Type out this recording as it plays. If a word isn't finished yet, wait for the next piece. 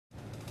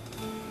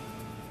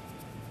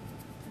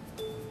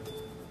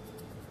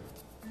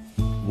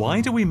Why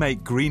do we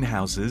make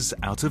greenhouses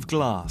out of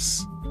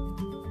glass?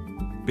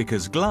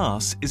 Because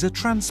glass is a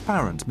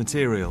transparent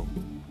material.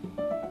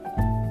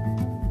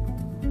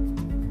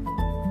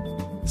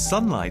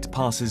 Sunlight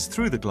passes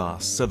through the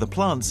glass so the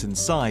plants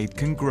inside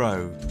can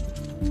grow.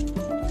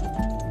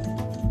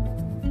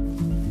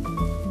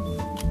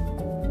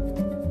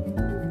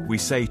 We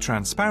say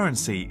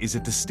transparency is a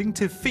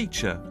distinctive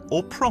feature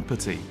or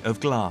property of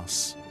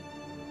glass.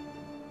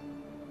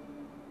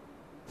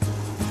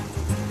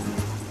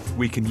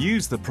 We can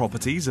use the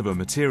properties of a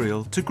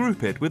material to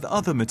group it with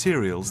other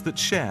materials that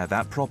share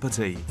that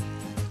property.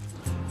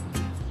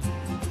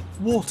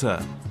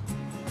 Water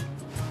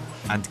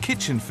and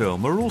kitchen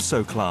film are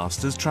also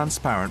classed as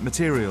transparent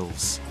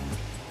materials.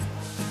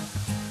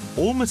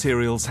 All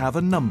materials have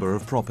a number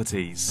of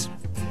properties.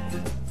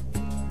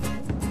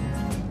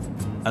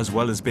 As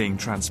well as being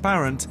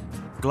transparent,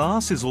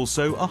 glass is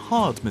also a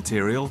hard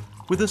material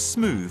with a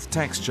smooth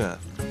texture.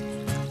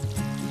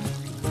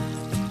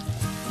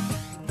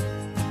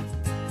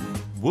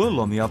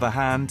 Wool, on the other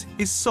hand,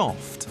 is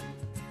soft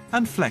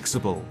and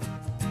flexible.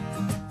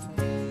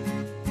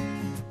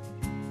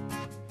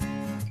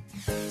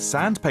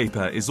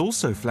 Sandpaper is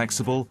also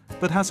flexible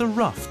but has a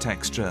rough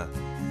texture.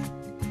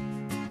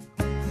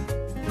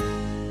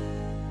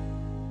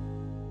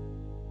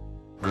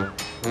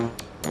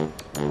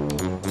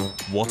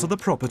 What are the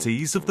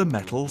properties of the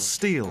metal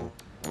steel?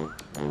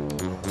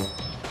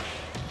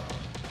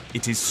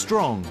 It is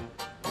strong,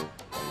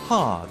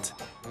 hard,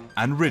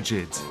 and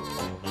rigid.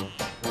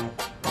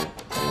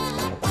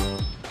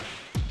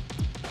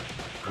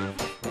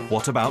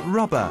 What about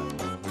rubber?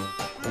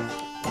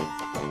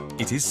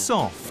 It is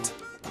soft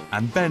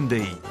and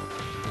bendy.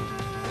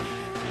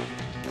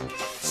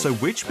 So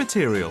which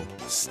material,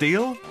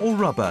 steel or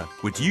rubber,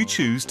 would you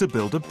choose to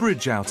build a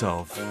bridge out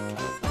of?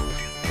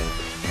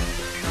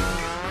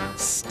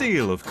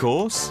 Steel, of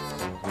course.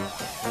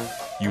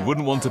 You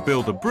wouldn't want to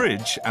build a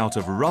bridge out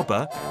of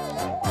rubber.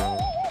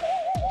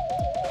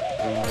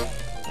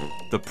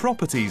 The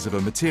properties of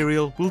a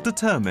material will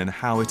determine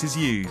how it is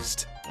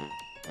used.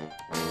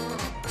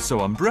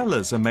 So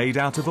umbrellas are made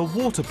out of a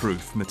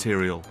waterproof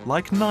material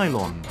like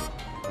nylon,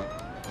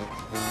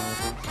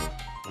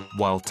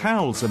 while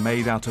towels are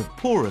made out of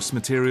porous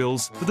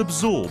materials that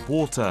absorb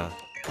water.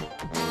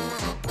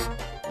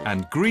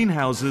 And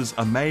greenhouses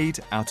are made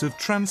out of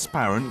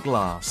transparent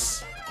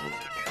glass.